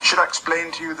Should I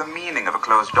explain to you the meaning of a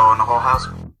closed door in a whorehouse?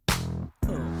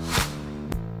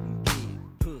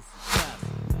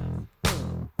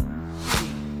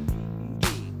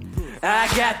 I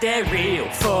got that real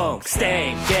funk,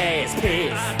 stank gas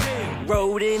piss.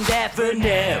 Rode in that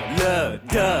vanilla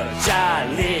Dutch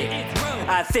I lick.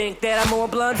 I think that I'm on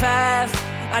blunt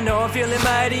 5. I know I'm feeling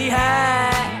mighty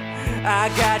high. I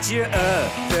got your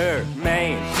other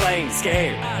man playing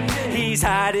scared. He's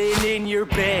hiding in your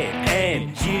bed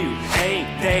and you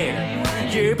ain't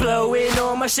there. You're blowing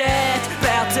on my shaft,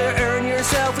 about to earn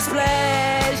yourself a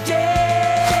splash,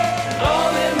 yeah.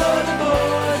 All them other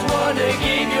boys wanna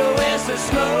give your ass a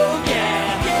smoke,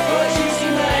 yeah. But you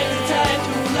seem like the type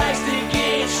who likes to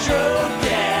get stroked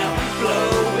down,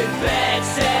 blowing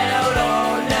bats out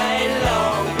all night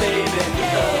long, baby.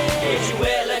 Get you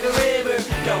wet like a river,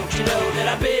 don't you know that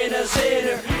I've been a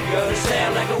sinner? Gonna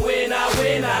sound like a win,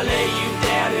 I lay you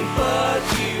down and fuck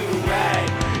you right.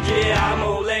 Yeah, I'm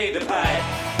gonna lay the pipe.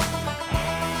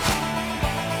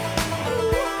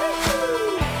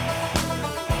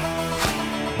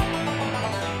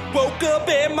 Woke up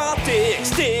and my dick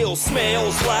still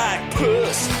smells like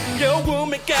puss. Your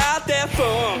woman got that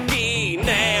funky,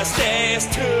 nasty ass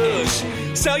tush.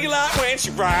 Cellulite when she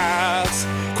rides,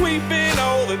 queefing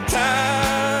all the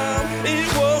time.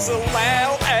 It was a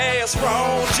loud ass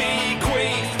raunchy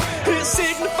queef. It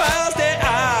signifies that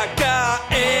I got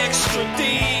extra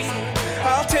deep.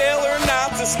 I'll tell her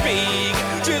not to speak,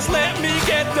 just let me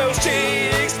get those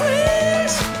cheeks,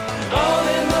 please. All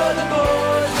them other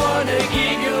boys wanna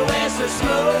give your ass a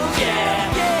smoke, yeah.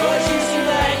 But you seem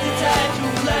like the type who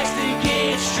likes to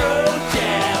get stroked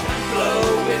down,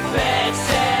 blowing bats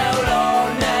out all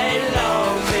night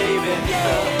long, baby.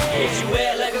 Get you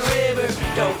wet like a river,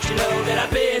 don't you know that I've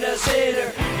been a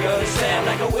sinner? Gonna sound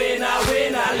like a win, I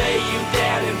lay you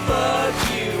down and fuck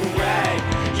you right.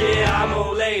 Yeah, I'm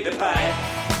gonna lay the pipe.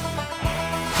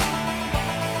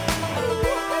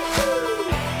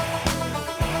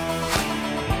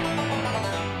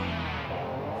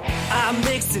 I'm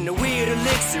mixing a weird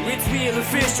elixir, it's real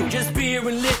official, just beer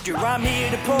and liquor. I'm here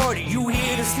to party, you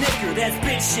here to snicker. That's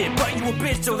bitch shit, but you a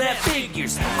bitch, so that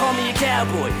figures. Call me a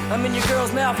cowboy, I'm in your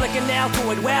girl's mouth like an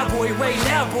Altoid. Wow boy, right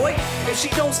now boy. If she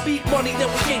don't speak money, then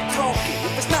we ain't talking.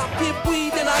 If it's not pimp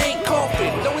weed, then I ain't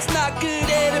coughing. No, it's not good,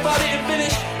 and if I didn't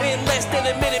finish in less than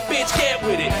a minute, bitch, get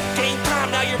with it. Game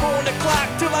time, now you're on the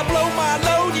clock. Till I blow my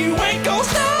load, you ain't gon'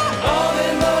 stop. All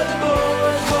them other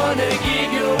boys wanna give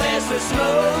your ass a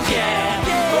smoke, yeah.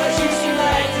 But you seem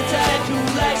like the type who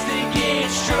likes to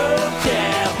get stroked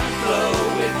down,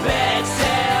 blowing bats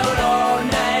out all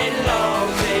night long,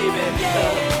 baby.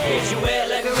 Get you wet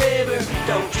like a river,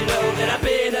 don't you know that I've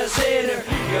been a sinner?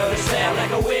 Gonna sound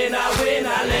like a win, I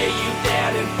lay you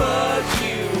down and fuck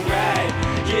you right.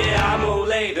 Yeah, I'm gonna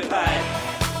lay the pipe.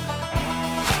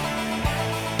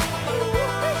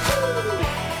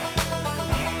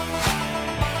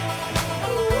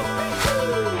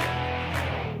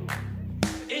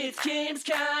 It's Kim's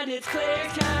kind, it's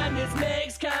Claire's kind, it's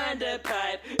Meg's kind of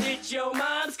pipe. It's your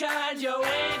mom's kind, your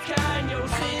aunt's kind, your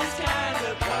sis kind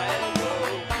of pipe.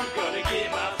 Whoa, gonna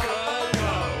get my fuck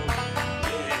on.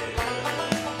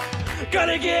 Yeah.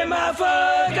 Gonna get my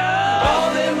fuck on.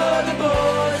 All them other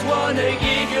boys wanna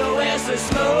give your ass a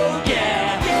smoke,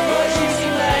 yeah. But you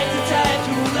seem like the type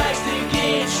who likes to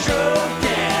get stroked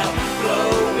down,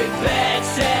 blowing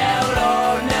bats out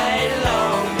all night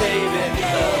long, baby.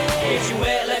 Get you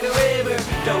wet like a river,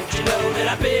 don't you know that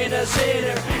I've been a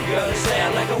sinner? Gonna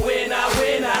sound like a win, I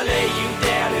lay you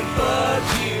down and fuck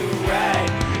you right.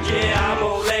 Yeah, I'm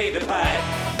gonna lay the pipe.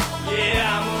 Yeah,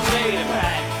 I'm gonna lay the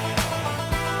pipe.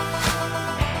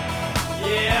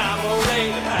 Yeah, I'm gonna lay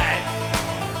the pipe.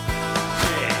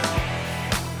 Yeah,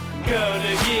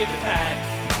 gonna give the pipe.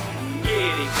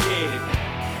 Get it, get it.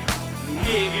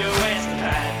 Give your